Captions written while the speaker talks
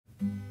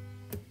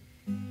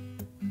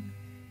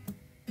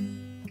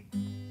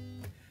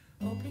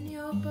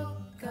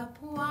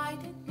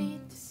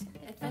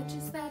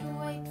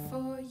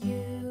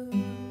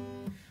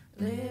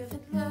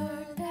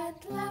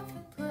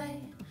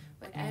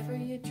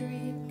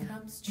dream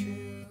comes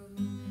true.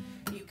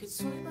 You could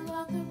swim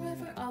along the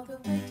river all the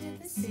way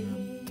to the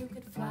sea. You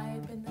could fly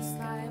up in the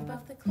sky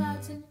above the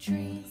clouds and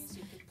trees.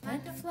 You could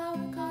plant a flower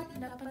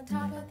garden up on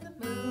top of the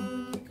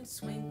moon. You could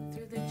swing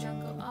through the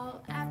jungle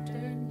all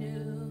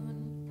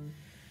afternoon.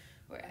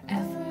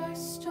 Wherever our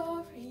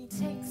story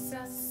takes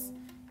us,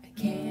 I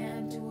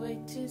can't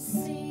wait to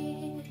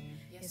see.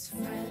 Yes,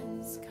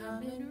 friends,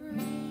 come and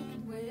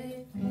read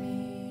with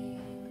me.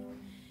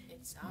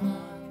 It's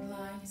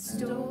Online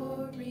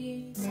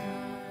Storytime.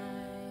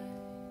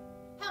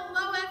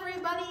 Hello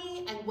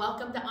everybody, and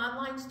welcome to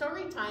Online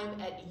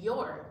Storytime at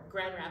your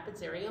Grand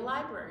Rapids Area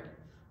Library.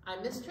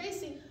 I'm Miss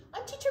Tracy.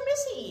 I'm Teacher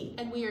Missy.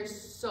 And we are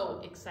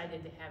so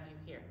excited to have you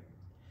here.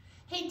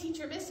 Hey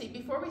Teacher Missy,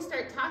 before we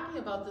start talking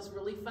about this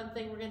really fun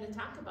thing we're going to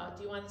talk about,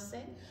 do you want to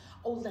sing?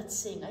 Oh, let's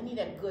sing. I need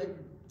a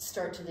good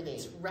start to the day.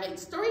 That's right.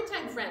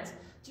 Storytime friends.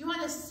 Do you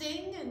want to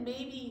sing and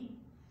maybe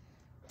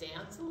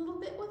dance a little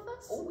bit with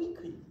us? Oh, we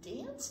could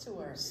dance to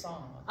our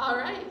song. All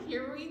right,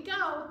 here we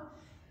go.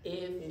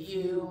 If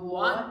you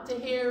want to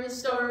hear a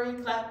story,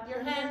 clap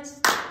your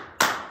hands.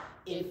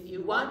 If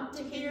you want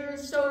to hear a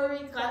story,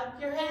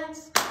 clap your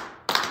hands.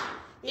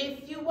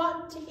 If you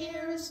want to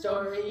hear a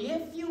story,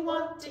 if you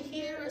want to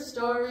hear a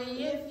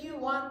story, if you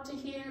want to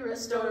hear a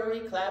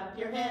story, clap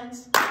your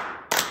hands.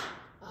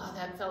 Oh,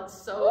 that felt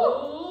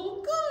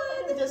so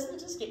good. Doesn't it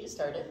just get you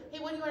started? Hey,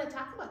 what do you want to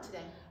talk about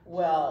today?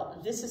 Well,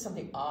 this is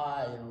something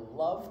I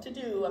love to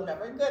do. I'm not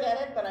very good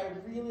at it, but I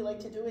really like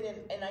to do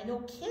it, and I know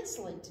kids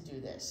like to do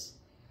this.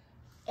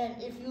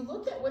 And if you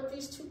look at what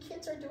these two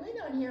kids are doing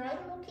on here, I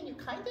don't know, can you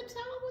kind of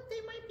tell what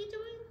they might be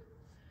doing?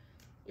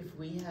 If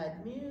we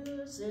had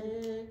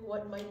music,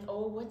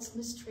 what's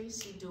Miss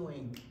Tracy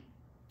doing?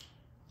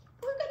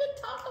 We're going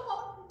to talk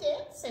about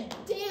dancing.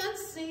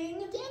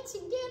 Dancing.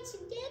 Dancing.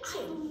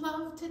 I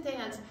love to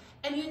dance.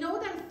 And you know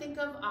what I think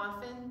of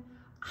often?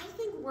 I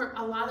think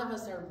a lot of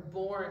us are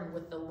born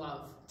with the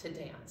love to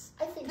dance.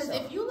 I think so.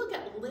 Because if you look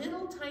at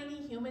little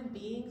tiny human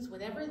beings,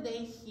 whenever they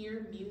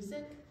hear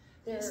music,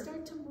 they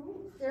start to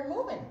move. They're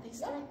moving. They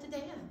start to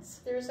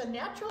dance. There's a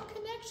natural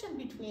connection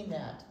between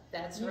that.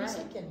 That's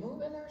music right. and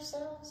moving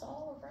ourselves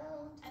all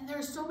around. And there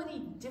are so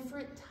many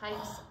different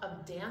types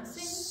of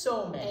dancing.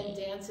 So many. And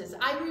dances.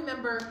 I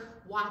remember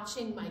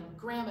watching my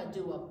grandma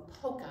do a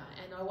polka,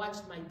 and I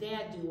watched my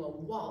dad do a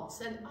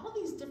waltz, and all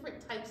these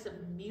different types of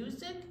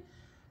music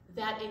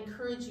that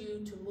encourage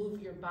you to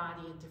move your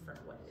body in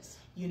different ways.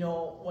 You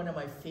know, one of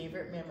my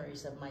favorite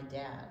memories of my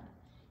dad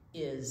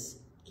is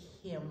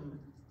him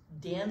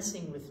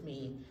dancing with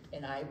me,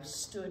 and I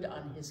stood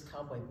on his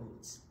cowboy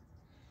boots,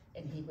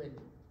 and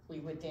we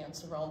would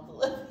dance around the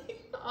living room.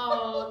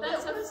 Oh,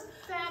 that's a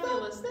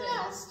fabulous thing.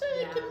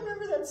 I can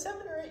remember that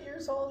 7 or 8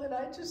 years old, and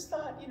I just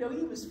thought, you know,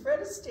 he was Fred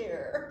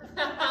Astaire.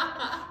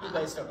 You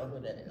guys don't know who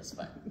that is,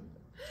 but.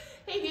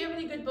 Hey, do you have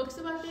any good books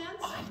about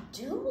dance? I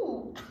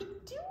do.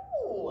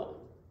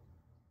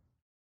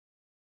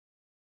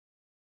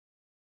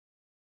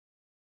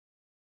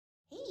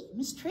 Hey,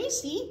 Miss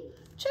Tracy,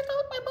 check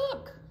out my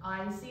book.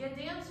 I see a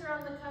dancer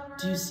on the cover.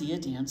 Do you see a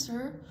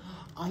dancer?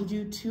 I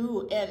do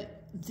too, and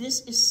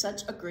this is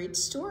such a great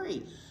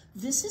story.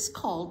 This is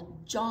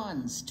called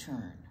John's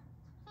Turn.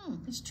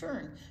 His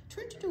turn.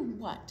 Turn to do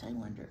what, I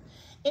wonder?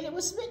 And it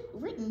was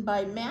written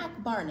by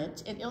Mac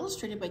Barnett and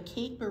illustrated by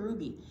Kate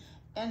Berube.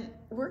 And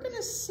we're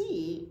gonna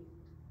see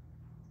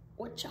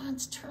what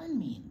John's turn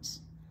means.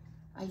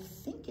 I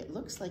think it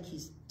looks like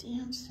he's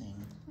dancing.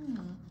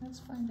 Let's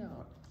find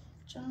out.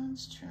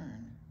 John's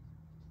turn.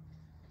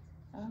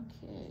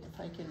 Okay, if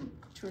I can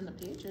turn the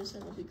pages,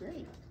 that would be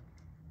great.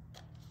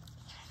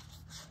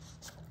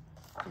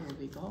 There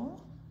we go.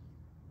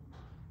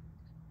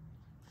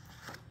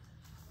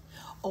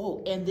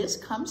 Oh, and this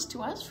comes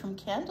to us from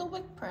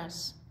Candlewick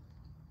Press.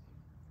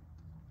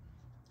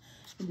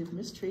 And if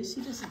Miss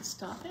Tracy doesn't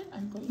stop it,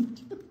 I'm going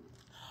to.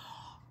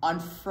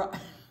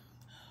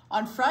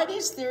 On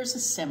Fridays, there's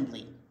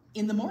assembly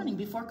in the morning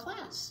before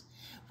class.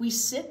 We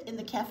sit in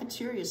the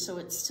cafeteria so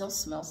it still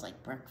smells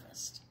like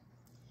breakfast.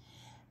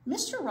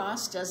 Mr.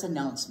 Ross does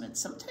announcements.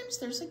 Sometimes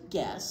there's a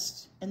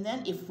guest, and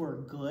then if we're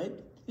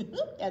good,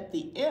 at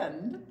the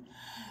end,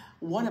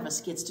 one of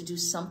us gets to do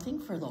something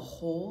for the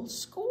whole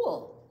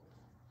school.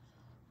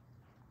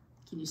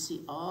 Can you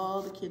see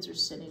all the kids are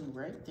sitting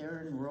right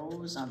there in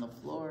rows on the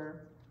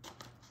floor?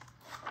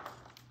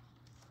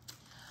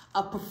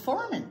 A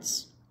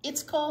performance.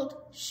 It's called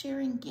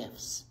sharing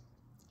gifts.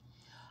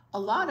 A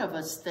lot of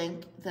us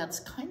think that's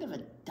kind of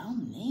a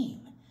dumb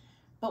name,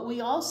 but we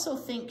also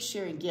think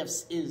sharing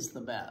gifts is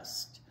the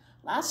best.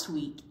 Last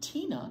week,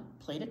 Tina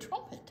played a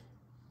trumpet.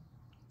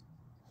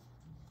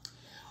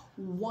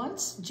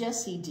 Once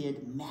Jesse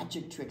did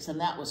magic tricks, and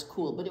that was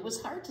cool, but it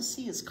was hard to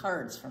see his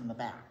cards from the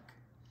back.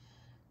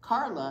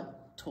 Carla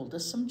told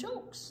us some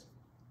jokes.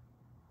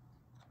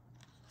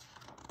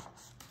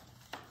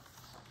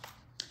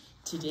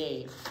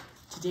 Today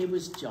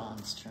was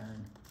John's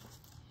turn.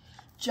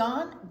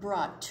 John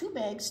brought 2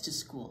 bags to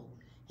school,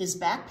 his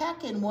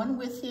backpack and one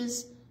with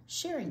his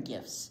sharing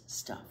gifts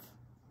stuff.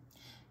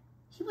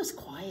 He was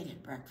quiet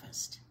at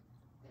breakfast.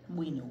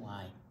 We knew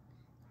why.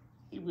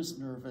 He was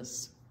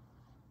nervous.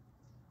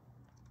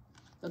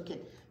 Look at,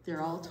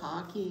 they're all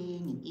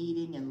talking and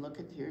eating, and look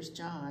at, here's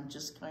John,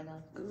 just kind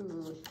of,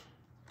 ooh.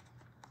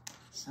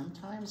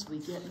 Sometimes we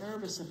get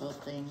nervous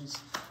about things.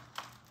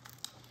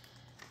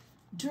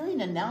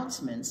 During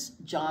announcements,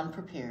 John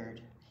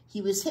prepared.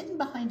 He was hidden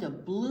behind a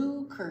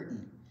blue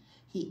curtain.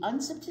 He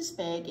unzipped his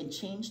bag and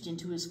changed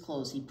into his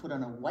clothes. He put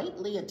on a white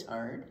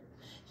leotard,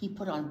 he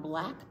put on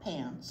black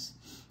pants,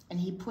 and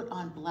he put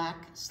on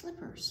black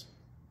slippers.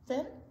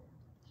 Then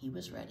he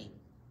was ready.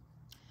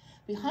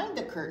 Behind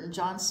the curtain,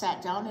 John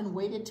sat down and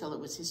waited till it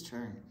was his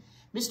turn.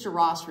 Mr.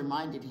 Ross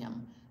reminded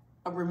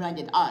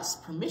us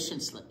permission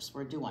slips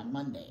were due on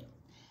Monday,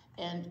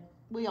 and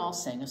we all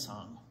sang a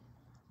song.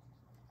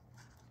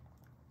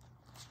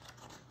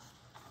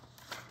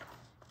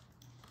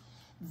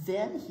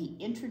 Then he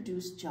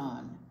introduced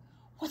John.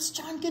 What's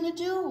John gonna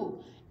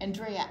do?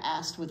 Andre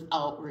asked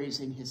without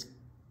raising his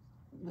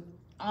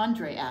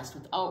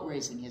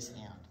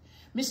hand.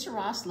 Mr.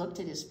 Ross looked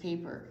at his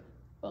paper.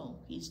 Well,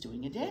 he's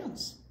doing a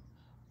dance.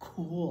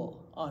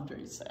 Cool,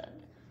 Andre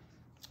said.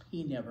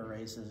 He never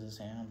raises his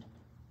hand.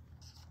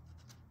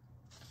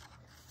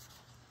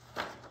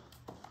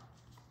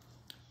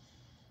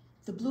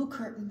 The blue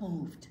curtain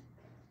moved.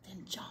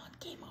 Then John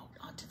came out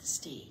onto the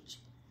stage,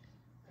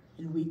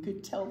 and we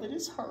could tell that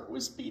his heart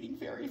was beating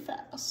very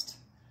fast.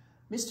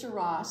 Mr.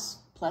 Ross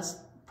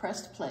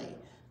pressed play.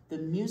 The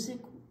music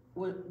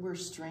were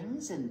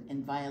strings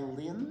and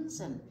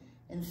violins and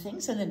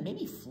things, and then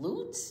maybe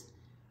flutes.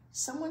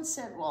 Someone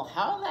said, well,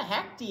 how the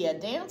heck do you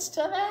dance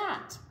to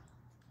that?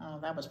 Oh,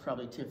 that was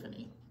probably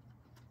Tiffany.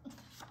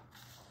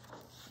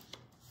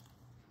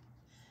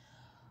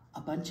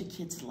 A bunch of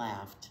kids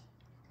laughed.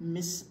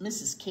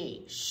 Mrs.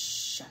 K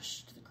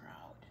shushed the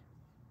crowd.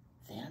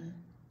 Then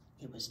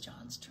it was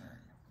John's turn.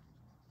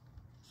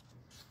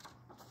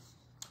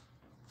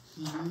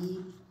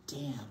 He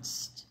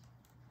danced.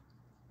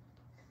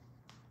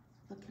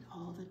 Look at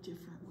all the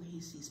different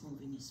ways he's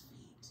moving his feet.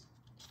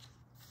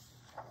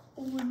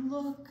 Oh, and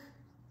look.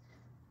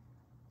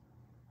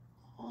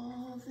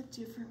 All the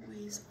different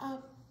ways,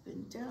 up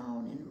and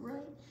down and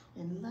right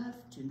and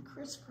left and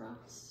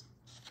crisscross.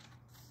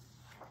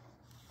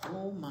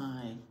 Oh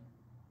my.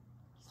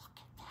 Look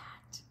at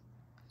that.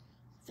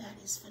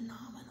 That is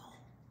phenomenal.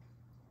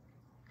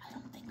 I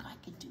don't think I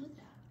could do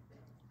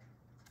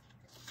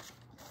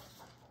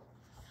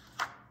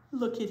that.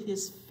 Look at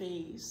his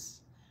face.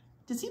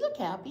 Does he look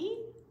happy?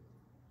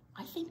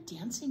 I think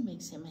dancing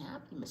makes him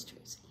happy, Miss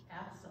Tracy.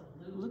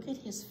 Absolutely. Look at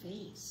his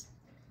face.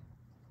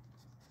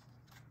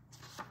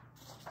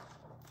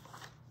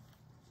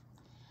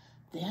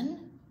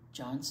 Then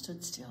John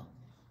stood still.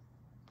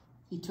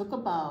 He took a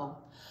bow,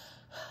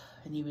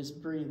 and he was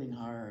breathing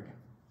hard.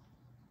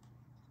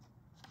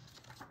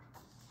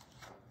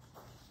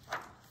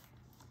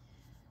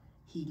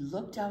 He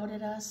looked out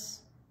at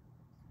us,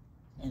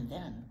 and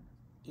then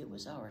it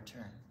was our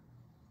turn.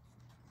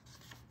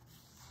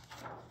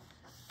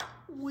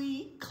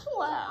 We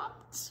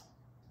clapped.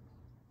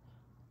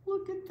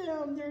 Look at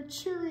them, they're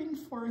cheering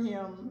for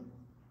him.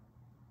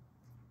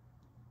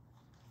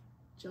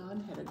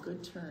 John had a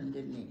good turn,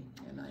 didn't he?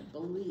 And I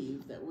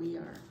believe that we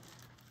are,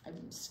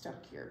 I'm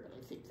stuck here, but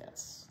I think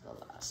that's the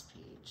last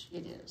page.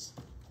 It is.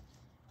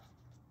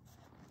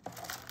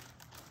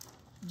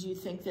 Do you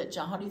think that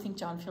John, how do you think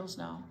John feels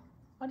now?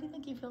 How do you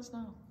think he feels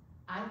now?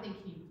 I think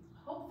he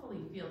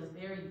hopefully feels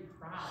very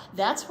proud.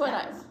 That's what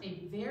that was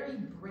a very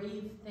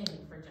brave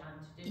thing for John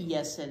to do.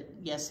 Yes,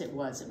 it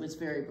was. It was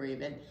very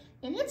brave. And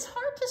it's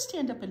hard to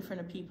stand up in front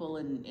of people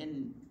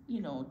and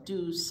you know,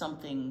 do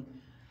something.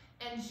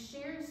 And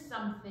share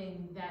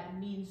something that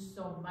means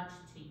so much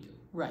to you.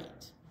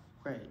 Right,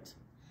 right.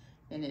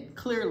 And it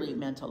clearly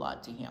meant a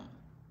lot to him.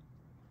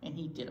 And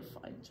he did a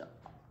fine job.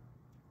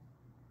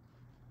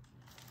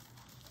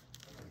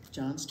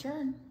 John's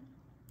turn.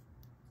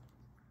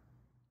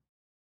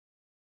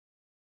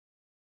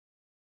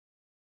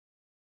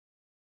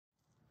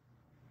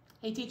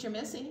 Hey, Teacher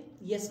Missy.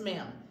 Yes,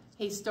 ma'am.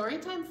 Hey,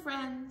 Storytime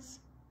friends.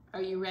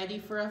 Are you ready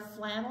for a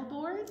flannel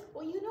board?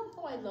 Well, you know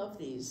how I love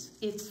these.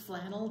 It's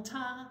flannel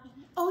time.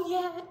 Oh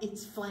yeah,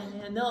 it's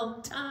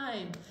flannel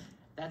time.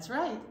 That's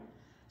right.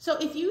 So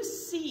if you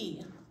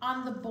see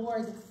on the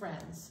board,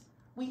 friends,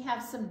 we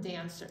have some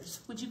dancers.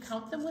 Would you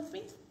count them with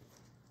me?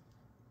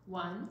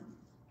 1,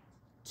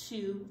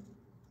 2,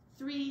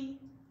 3,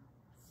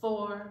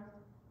 4,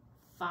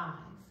 5.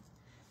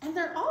 And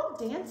they're all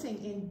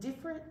dancing in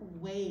different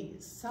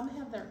ways. Some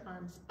have their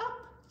arms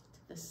up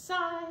to the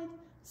side,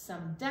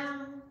 some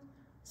down,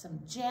 some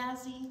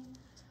jazzy.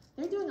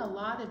 They're doing a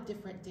lot of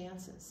different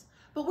dances.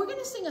 But we're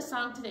gonna sing a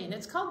song today, and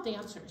it's called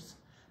Dancers.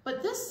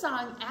 But this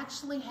song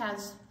actually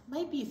has,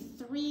 might be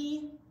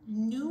 3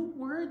 new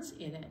words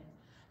in it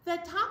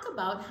that talk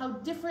about how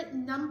different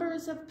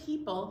numbers of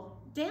people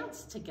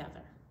dance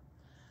together.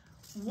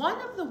 One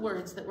of the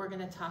words that we're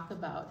gonna talk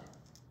about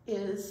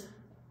is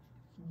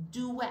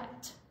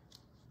duet,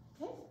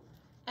 okay?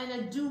 And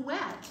a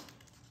duet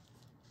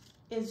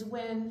is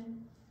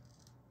when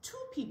 2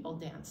 people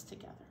dance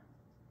together.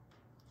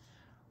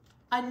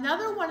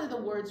 Another one of the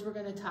words we're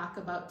going to talk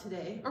about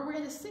today, or we're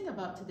going to sing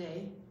about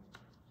today,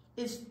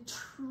 is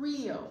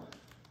trio.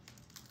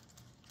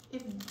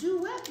 If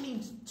duet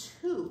means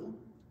two,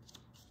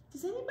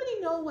 does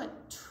anybody know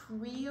what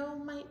trio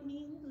might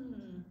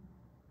mean?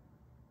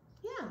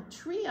 Yeah,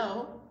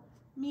 trio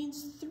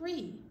means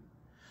three.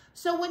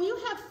 So when you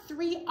have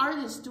three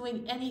artists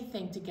doing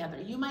anything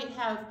together, you might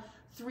have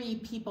three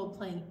people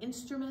playing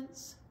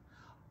instruments,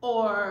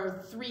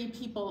 or three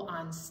people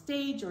on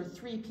stage, or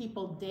three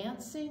people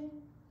dancing.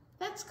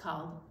 That's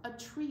called a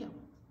trio.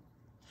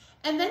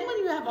 And then when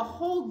you have a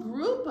whole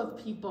group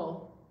of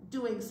people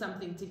doing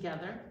something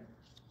together,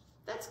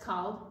 that's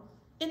called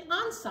an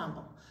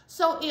ensemble.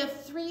 So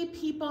if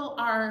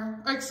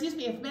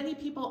if many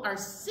people are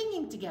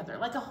singing together,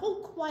 like a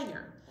whole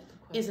choir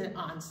is an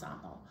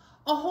ensemble,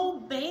 a whole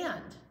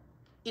band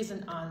is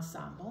an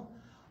ensemble,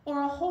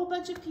 or a whole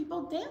bunch of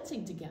people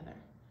dancing together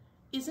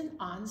is an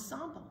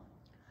ensemble.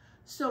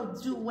 So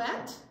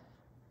duet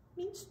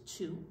means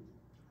two,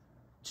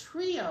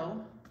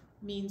 trio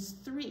means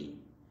three,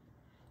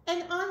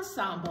 and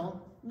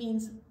ensemble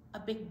means a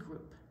big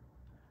group.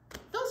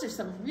 Those are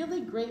some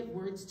really great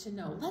words to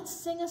know. Let's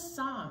sing a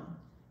song,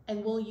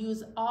 and we'll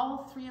use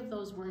all three of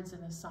those words in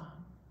a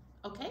song,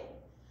 okay?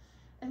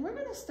 And we're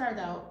gonna start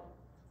out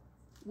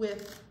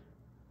with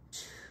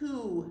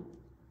two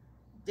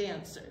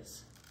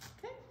dancers,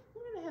 okay?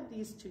 We're gonna have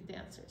these two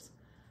dancers.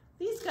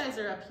 These guys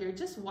are up here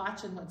just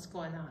watching what's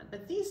going on,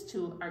 but these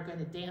two are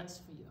gonna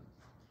dance for you.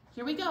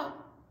 Here we go.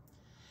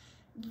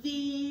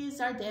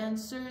 These are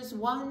dancers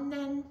 1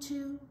 and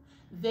 2.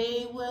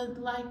 They would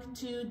like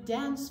to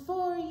dance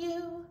for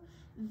you.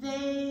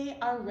 They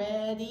are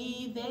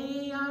ready,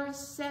 they are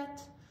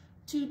set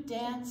to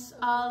dance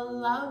a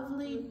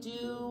lovely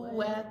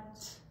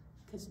duet.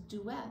 Because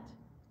duet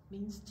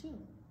means two.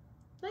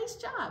 Nice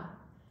job.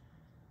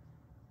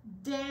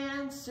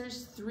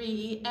 Dancers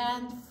 3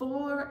 and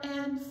 4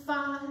 and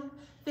 5.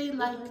 They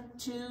like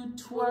to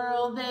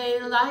twirl,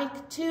 they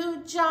like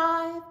to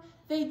jive.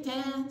 They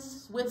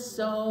dance with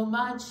so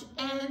much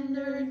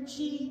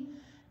energy.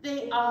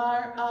 They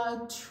are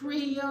a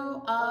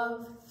trio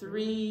of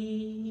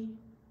 3.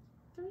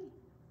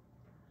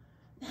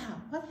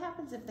 Now, what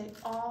happens if they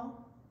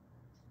all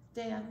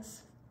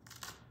dance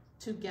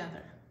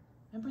together?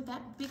 Remember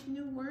that big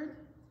new word?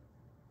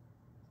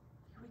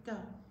 Here we go.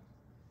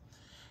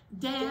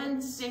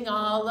 Dancing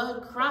all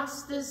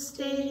across the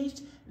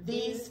stage.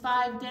 These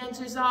 5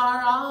 dancers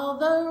are all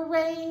the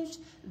rage.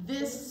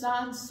 This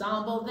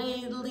ensemble,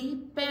 they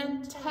leap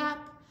and tap.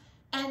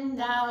 And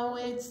now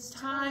it's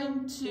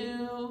time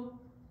to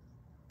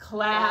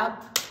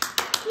clap.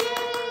 Yay!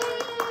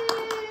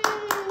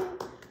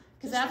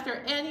 Because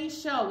after any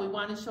show, we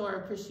want to show our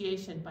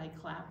appreciation by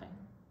clapping.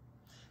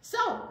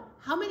 So,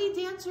 how many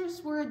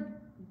dancers were a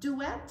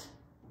duet?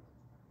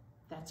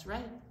 That's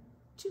right,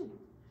 2.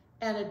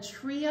 And a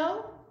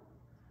trio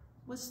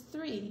was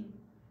 3.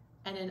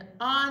 And an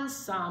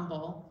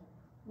ensemble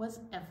was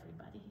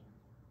everybody.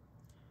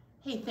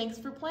 Hey, thanks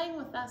for playing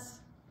with us.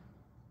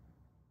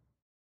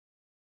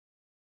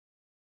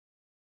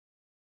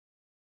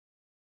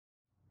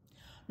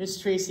 Miss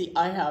Tracy,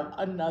 I have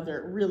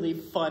another really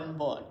fun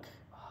book.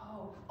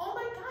 Oh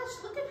my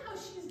gosh, look at how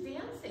she's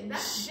dancing.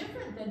 That's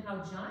different than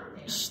how John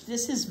danced.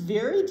 This is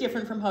very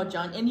different from how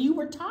John, and you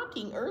were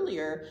talking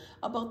earlier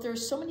about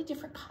there's so many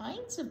different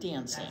kinds of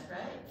dancing. That's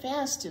right.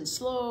 Fast and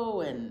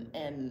slow and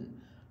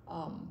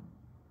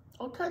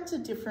all kinds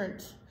of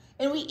different,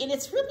 and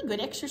it's really good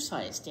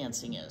exercise,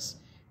 dancing is,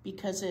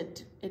 because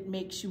it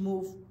makes you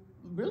move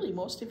really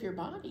most of your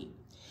body.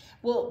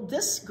 Well,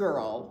 this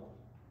girl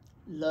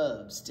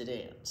loves to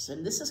dance,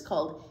 and this is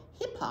called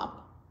Hip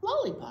Hop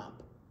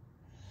Lollipop.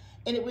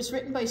 And it was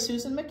written by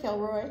Susan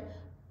McElroy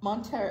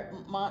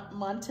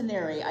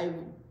Montanari. I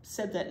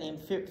said that name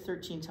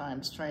 13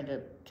 times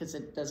because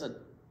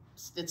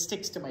it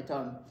sticks to my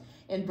tongue.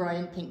 And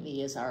Brian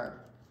Pinkney is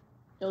our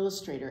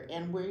illustrator.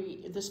 And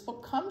this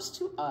book comes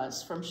to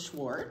us from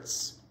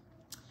Schwartz.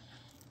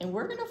 And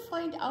we're gonna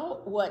find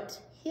out what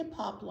Hip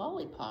Hop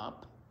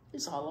Lollipop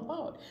is all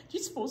about. Do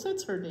you suppose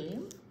that's her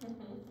name?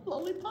 Mm-hmm.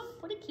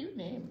 Lollipop, what a cute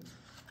name.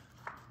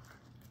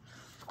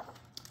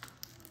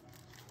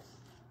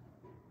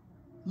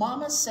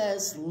 Mama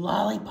says,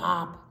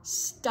 lollipop,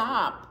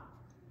 stop.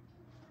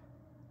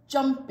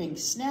 Jumping,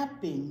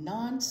 snapping,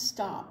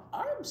 non-stop.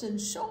 Arms and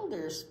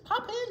shoulders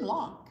pop and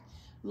lock.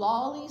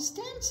 Lolly's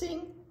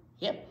dancing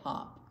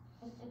hip-hop.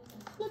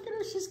 Look at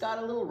her, she's got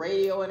a little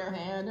radio in her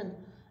hand, and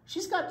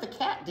she's got the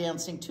cat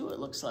dancing too, it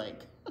looks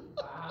like.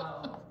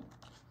 Wow.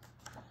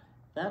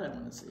 That I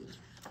want to see.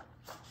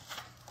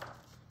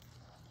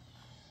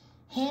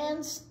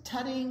 Hands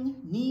tutting,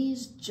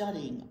 knees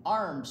jutting,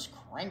 arms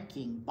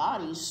cranking,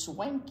 body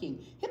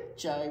swanking, hip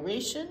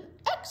gyration,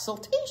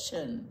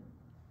 exultation.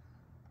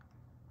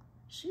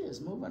 She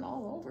is moving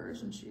all over,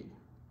 isn't she?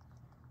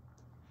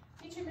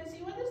 Teacher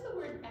Missy, what does the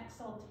word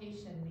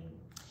exultation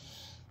mean?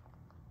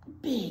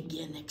 Big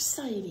and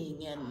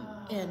exciting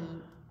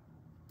and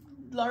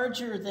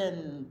larger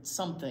than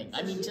something.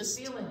 I mean, just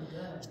feeling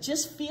good.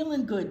 Just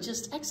feeling good,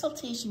 just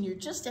exaltation. You're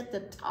just at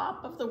the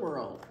top of the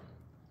world.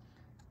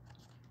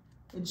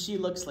 And she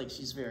looks like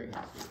she's very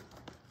happy.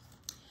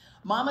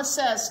 Mama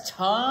says,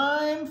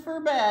 time for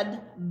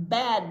bed,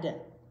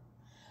 bed.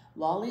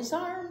 Lolly's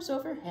arms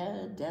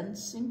overhead,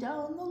 dancing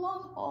down the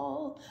long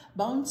hall,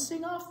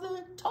 bouncing off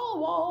the tall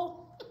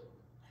wall.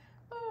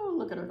 Oh,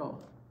 look at her go.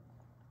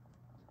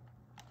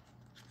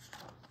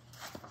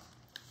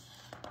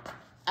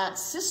 At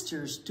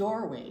Sister's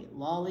doorway,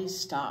 Lolly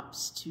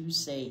stops to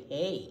say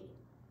hey.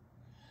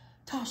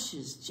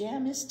 Tasha's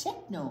jam is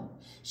techno.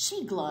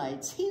 She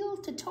glides heel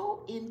to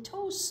toe in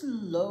toe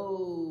slow-mo.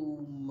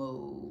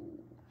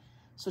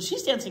 So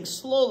she's dancing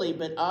slowly,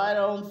 but I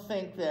don't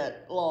think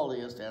that Lolly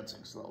is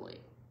dancing slowly.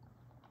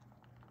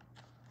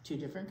 Two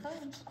different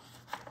kinds.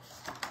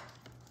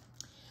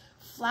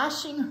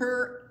 Flashing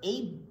her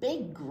a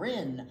big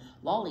grin,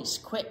 Lolly's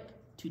quick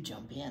to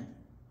jump in.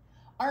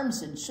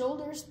 Arms and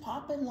shoulders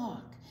pop and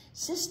lock.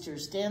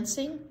 Sister's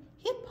dancing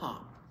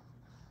hip-hop.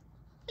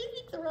 I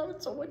think they're having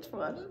so much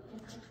fun.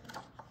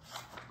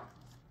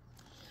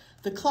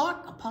 The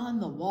clock upon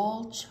the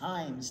wall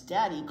chimes.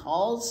 Daddy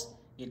calls,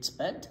 it's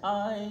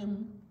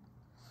bedtime.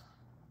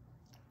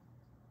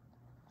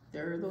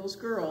 There are those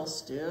girls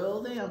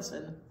still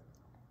dancing.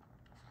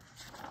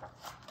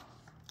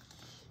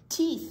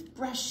 Teeth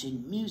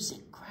brushing,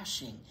 music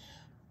crushing,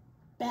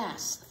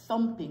 bass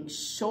thumping,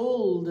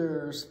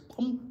 shoulders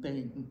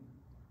pumping.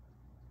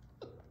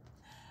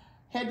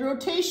 Head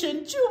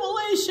rotation,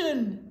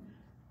 jubilation.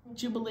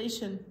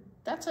 Jubilation,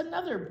 that's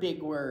another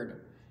big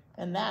word.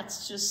 And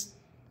that's just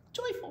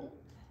joyful.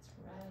 That's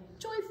right.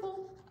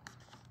 Joyful.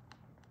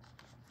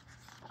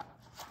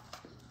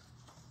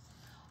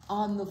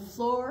 On the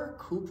floor,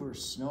 Cooper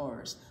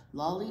snores.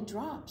 Lolly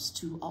drops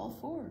to all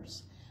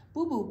fours.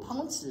 Boo-Boo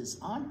pounces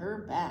on her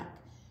back,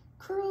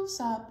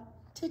 curls up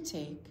to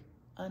take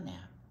a nap.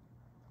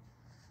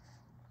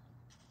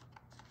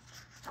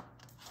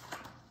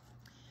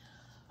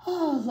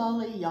 Oh,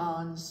 Lolly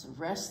yawns,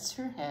 rests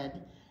her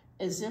head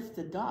as if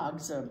the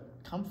dog's a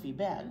comfy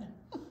bed.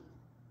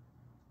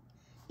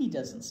 He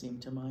doesn't seem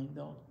to mind,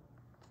 though.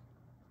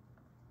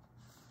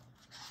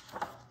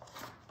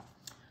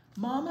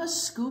 Mama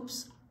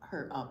scoops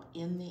her up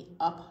in the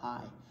up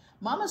high.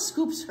 Mama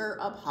scoops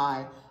her up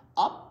high,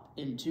 up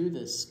into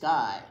the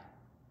sky.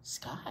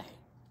 Sky.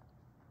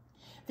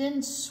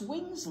 Then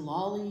swings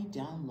Lolly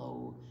down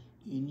low.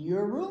 In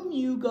your room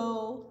you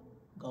go.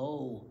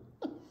 Go.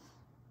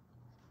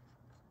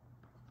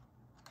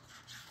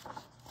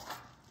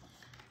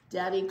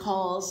 Daddy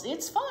calls,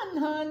 it's fun,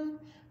 hun,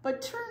 but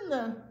turn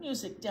the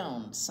music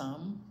down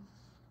some.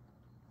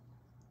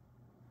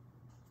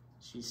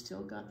 She's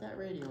still got that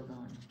radio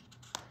going.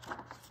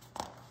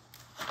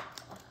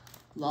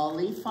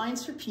 Lolly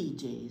finds her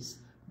PJs,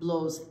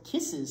 blows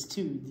kisses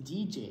to the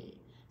DJ,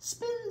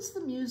 spins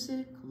the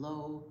music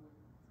low,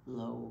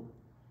 low.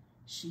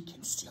 She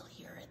can still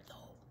hear it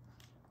though.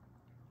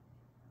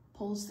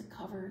 Pulls the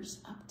covers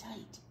up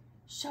tight,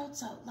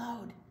 shouts out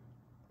loud,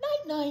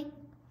 night, night.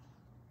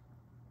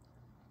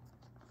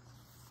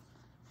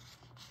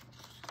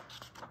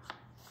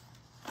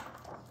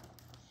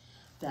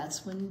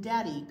 That's when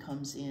Daddy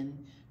comes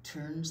in,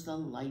 turns the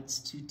lights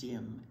to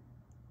dim,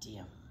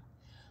 dim.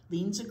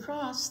 Leans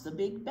across the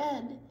big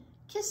bed,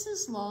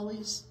 kisses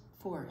Lolly's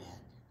forehead.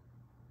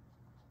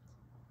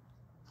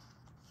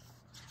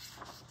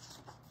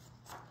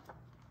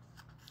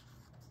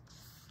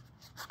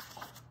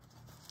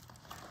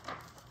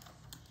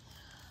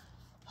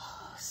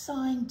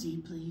 Sighing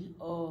deeply,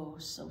 oh,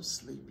 so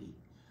sleepy.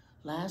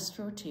 Last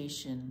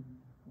rotation,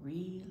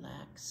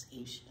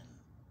 relaxation.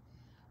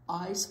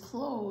 Eyes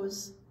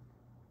close,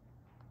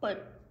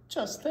 but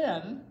just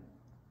then,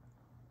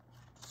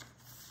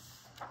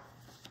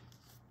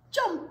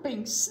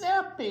 jumping,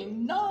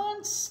 snapping,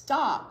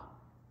 non-stop.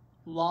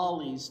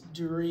 Lolly's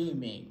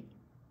dreaming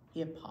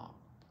hip-hop.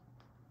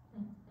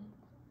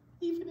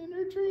 Even in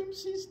her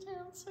dreams, she's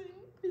dancing.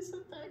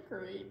 Isn't that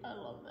great? I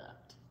love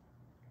that.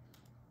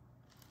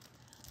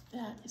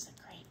 That is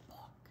a great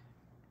book.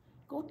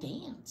 Go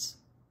dance.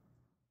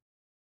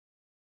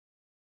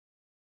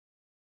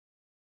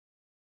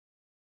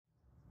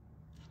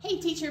 Hey,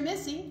 Teacher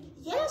Missy.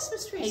 Yes,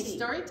 Miss Tracy. Hey,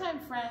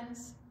 Storytime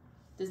friends.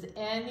 Does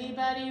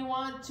anybody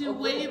want to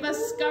wave a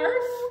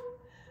scarf?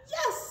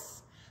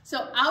 Yes.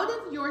 So out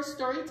of your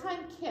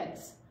Storytime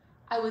kits,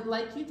 I would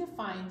like you to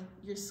find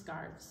your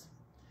scarves.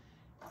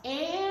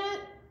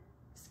 And,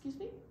 excuse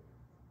me?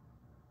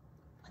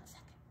 1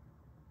 second.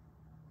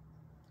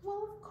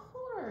 Well, of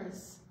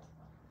course.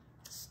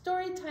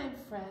 Storytime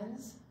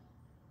friends,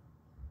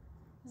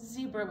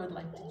 Zebra would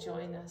like to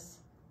join us.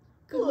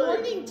 Good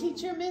morning,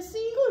 Teacher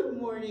Missy.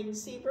 Good morning,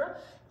 Zebra.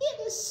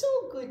 It is so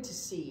good to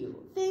see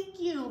you. Thank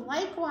you.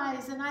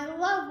 Likewise, and I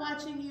love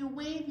watching you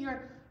wave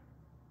your...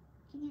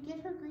 Can you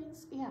get her green...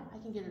 Yeah, I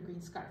can get her green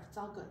scarf. It's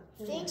all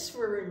good. Thanks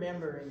for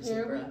remembering,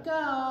 Zebra. Here we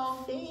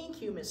go. Thank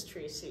you, Miss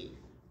Tracy.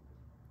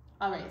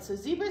 All right, so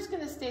Zebra's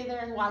going to stay there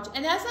and watch.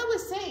 And as I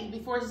was saying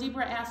before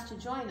Zebra asked to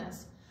join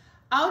us,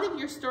 out of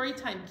your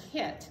Storytime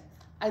kit,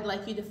 I'd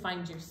like you to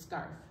find your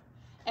scarf.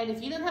 And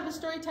if you don't have a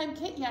Storytime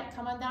kit yet,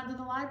 come on down to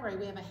the library.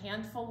 We have a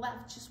handful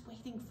left just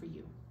waiting for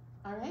you.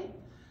 All right?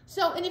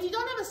 So, and if you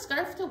don't have a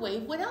scarf to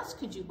wave, what else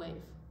could you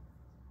wave?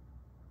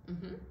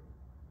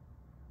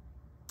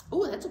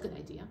 Oh, that's a good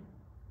idea.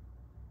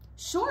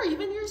 Sure,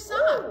 even your sock.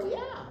 Oh,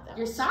 yeah.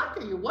 Your sock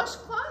or your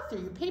washcloth or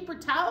your paper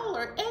towel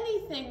or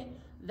anything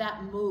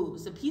that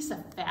moves, a piece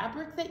of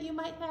fabric that you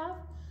might have.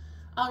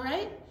 All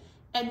right?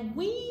 And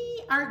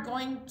we are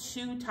going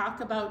to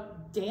talk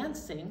about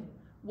dancing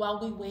while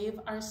we wave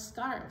our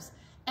scarves.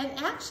 And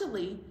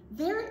actually,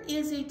 there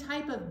is a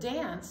type of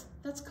dance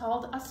that's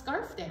called a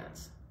scarf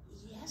dance.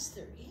 Yes,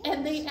 there is.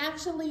 And they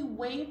actually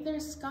wave their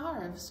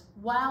scarves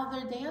while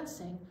they're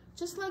dancing,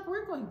 just like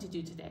we're going to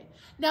do today.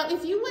 Now,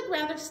 if you would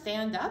rather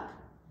stand up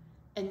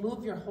and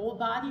move your whole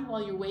body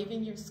while you're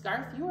waving your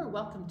scarf, you are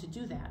welcome to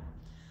do that.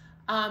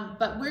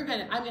 But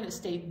I'm gonna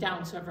stay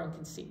down so everyone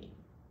can see me.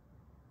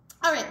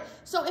 All right,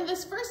 so in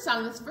this first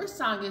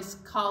song is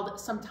called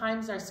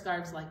Sometimes Our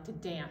Scarves Like to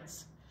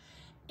Dance.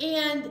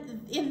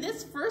 And in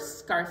this first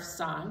scarf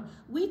song,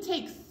 we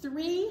take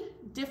 3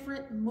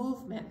 different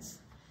movements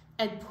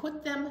and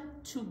put them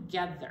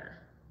together,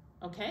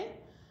 okay?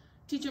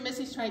 Teacher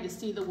Missy's trying to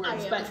see the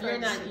words, but you're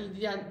not,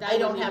 I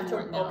don't have to,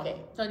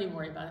 okay. Don't even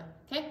worry about it,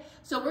 okay?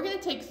 So we're gonna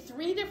take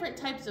 3 different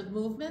types of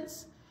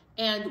movements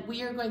and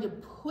we are going to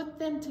put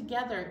them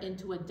together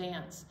into a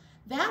dance.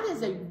 That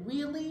is a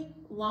really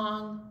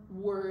long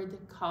word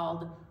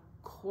called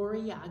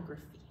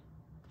choreography.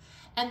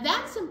 And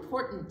that's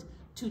important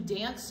to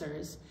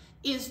dancers,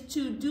 is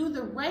to do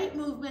the right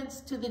movements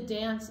to the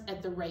dance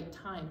at the right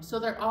time. So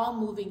they're all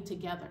moving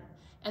together.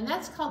 And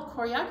that's called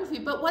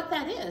choreography. But what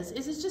that is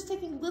it's just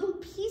taking little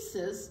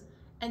pieces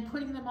and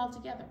putting them all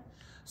together.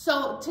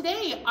 So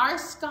today, our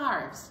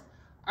scarves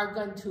are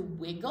going to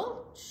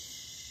wiggle.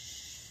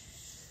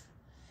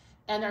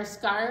 And our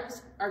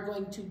scarves are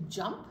going to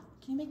jump.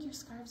 Can you make your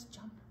scarves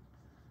jump?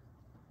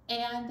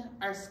 And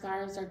our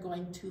scarves are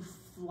going to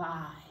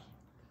fly.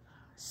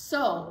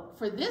 So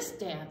for this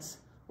dance,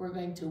 we're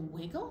going to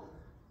wiggle,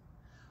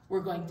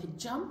 we're going to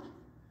jump,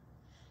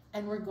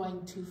 and we're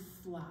going to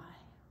fly.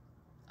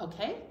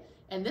 Okay?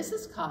 And this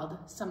is called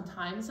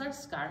Sometimes Our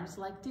Scarves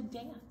Like to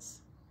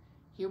Dance.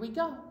 Here we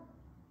go.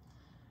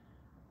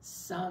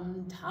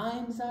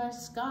 Sometimes our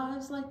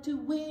scarves like to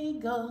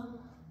wiggle,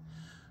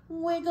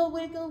 wiggle,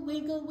 wiggle,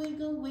 wiggle,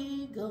 wiggle,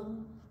 wiggle.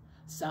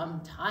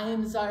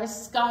 Sometimes our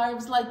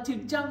scarves like to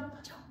jump,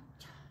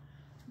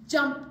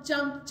 jump,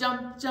 jump,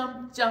 jump,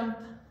 jump, jump.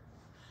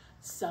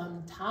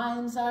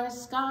 Sometimes our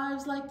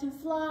scarves like to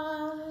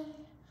fly,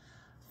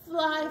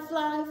 fly,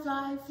 fly,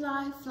 fly,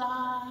 fly,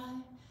 fly.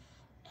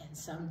 And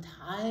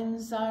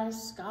sometimes our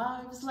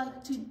scarves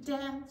like to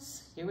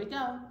dance. Here we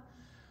go.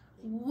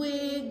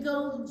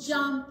 Wiggle,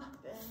 jump,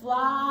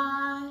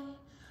 fly.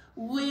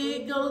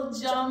 Wiggle,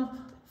 jump,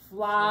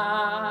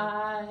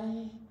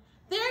 fly.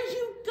 There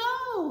you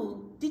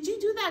go. Did you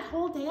do that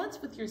whole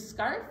dance with your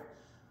scarf?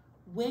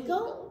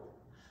 Wiggle,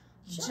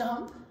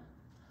 jump,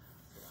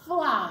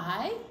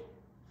 fly.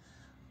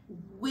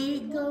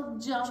 Wiggle,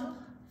 jump,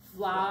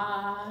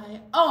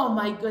 fly. Oh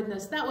my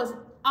goodness, that was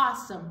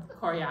awesome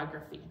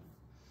choreography.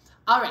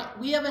 All right,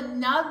 we have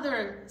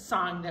another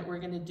song that we're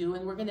gonna do,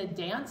 and we're gonna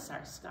dance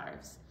our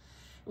scarves.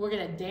 We're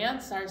gonna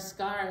dance our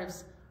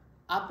scarves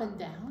up and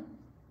down.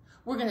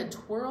 We're gonna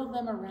twirl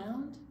them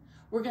around.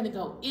 We're gonna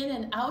go in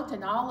and out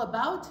and all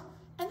about,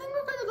 and then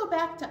we're gonna go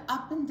back to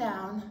up and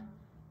down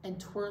and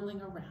twirling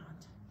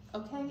around.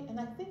 Okay, and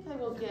I think I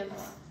will give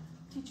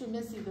Teacher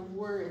Missy the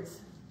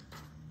words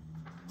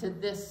to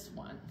this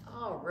one.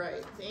 All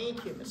right,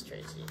 thank you, Miss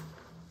Tracy.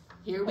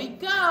 Here we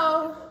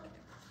go.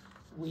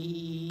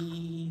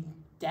 We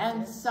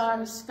dance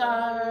our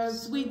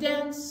scarves, we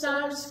dance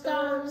our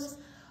scarves,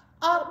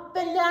 up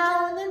and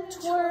down and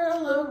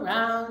twirl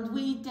around.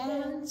 We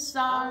dance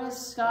our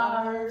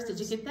scarves. Did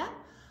you get that?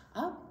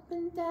 Up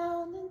and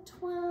down and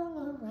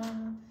twirl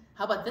around.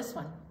 How about this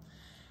one?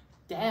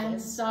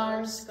 Dance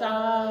our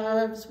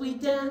scarves, we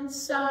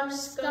dance our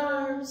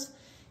scarves,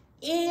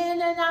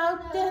 in and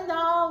out and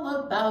all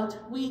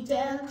about. We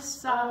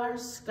dance our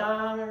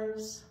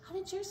scarves. How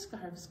did your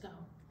scarves go?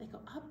 They go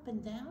up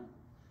and down?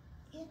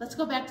 Let's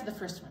go back to the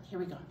first one. Here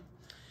we go.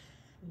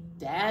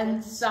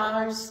 Dance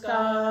our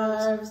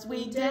scarves,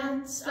 we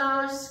dance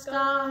our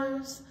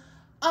scarves,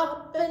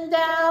 up and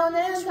down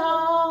and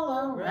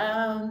all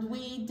around.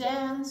 We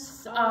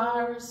dance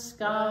our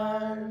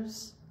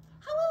scarves.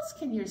 How else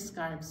can your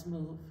scarves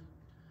move?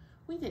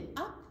 We did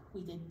up,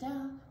 we did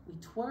down, we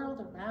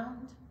twirled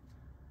around.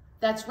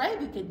 That's right,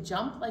 we could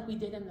jump like we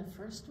did in the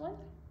first one.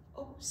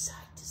 Oh,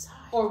 side to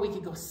side. Or we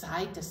could go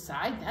side to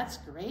side, that's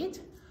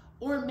great.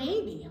 Or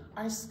maybe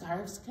our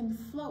scarves can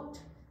float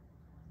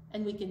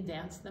and we can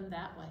dance them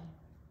that way.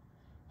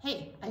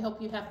 Hey, I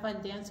hope you have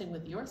fun dancing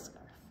with your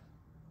scarf.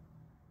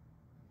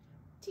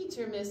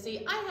 Teacher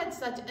Missy, I had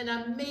such an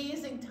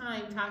amazing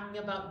time talking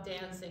about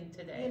dancing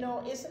today. You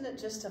know, isn't it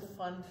just a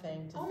fun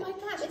thing to Oh my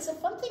gosh. It's a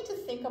fun thing to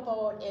think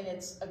about, and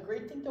it's a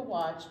great thing to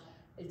watch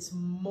It's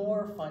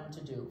more fun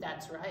to do.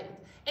 That's right.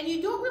 And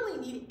you don't really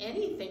need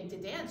anything to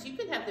dance. You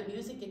can have the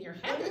music in your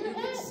head, or you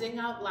can sing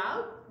out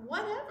loud,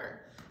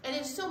 whatever. And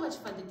it's so much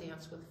fun to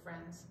dance with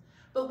friends.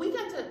 But we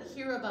got to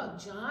hear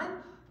about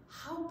John.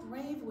 How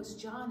brave was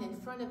John in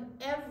front of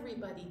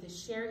everybody to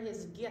share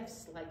his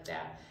gifts like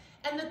that?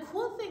 And the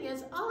cool thing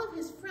is, all of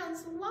his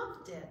friends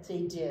loved it.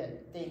 They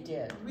did. They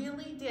did.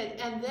 Really did.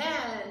 And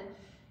then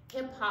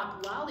Hip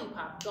Hop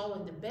Lollipop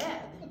going to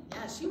bed.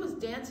 Yeah, she was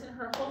dancing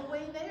her whole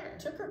way there. It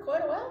took her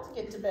quite a while to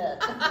get to bed.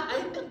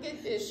 I think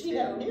it did. She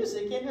had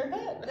music in her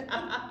head.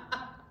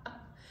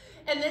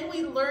 And then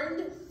we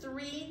learned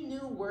 3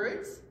 new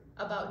words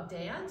about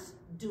dance.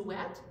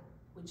 Duet,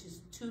 which is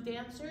 2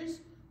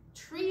 dancers.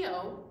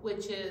 Trio,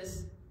 which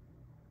is,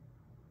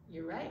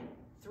 you're right,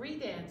 3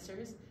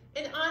 dancers.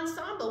 And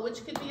ensemble,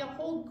 which could be a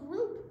whole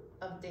group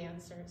of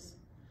dancers.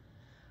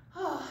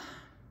 Oh,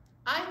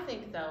 I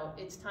think, though,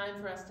 it's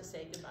time for us to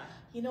say goodbye.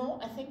 You know,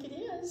 I think it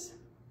is.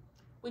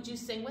 Would you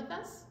sing with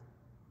us?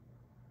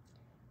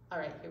 All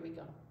right, here we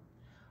go.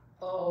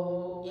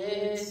 Oh,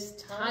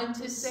 it's time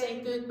to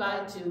say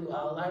goodbye to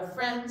all our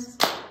friends.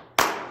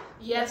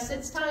 Yes,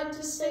 it's time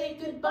to say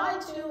goodbye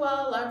to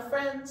all our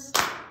friends.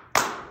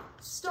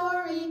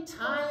 Story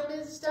time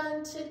is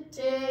done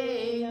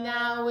today.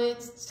 Now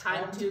it's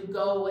time to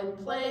go and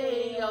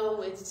play.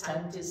 Oh, it's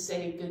time to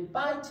say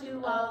goodbye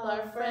to all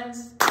our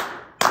friends.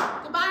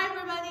 Goodbye,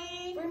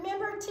 everybody.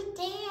 Remember to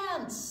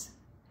dance.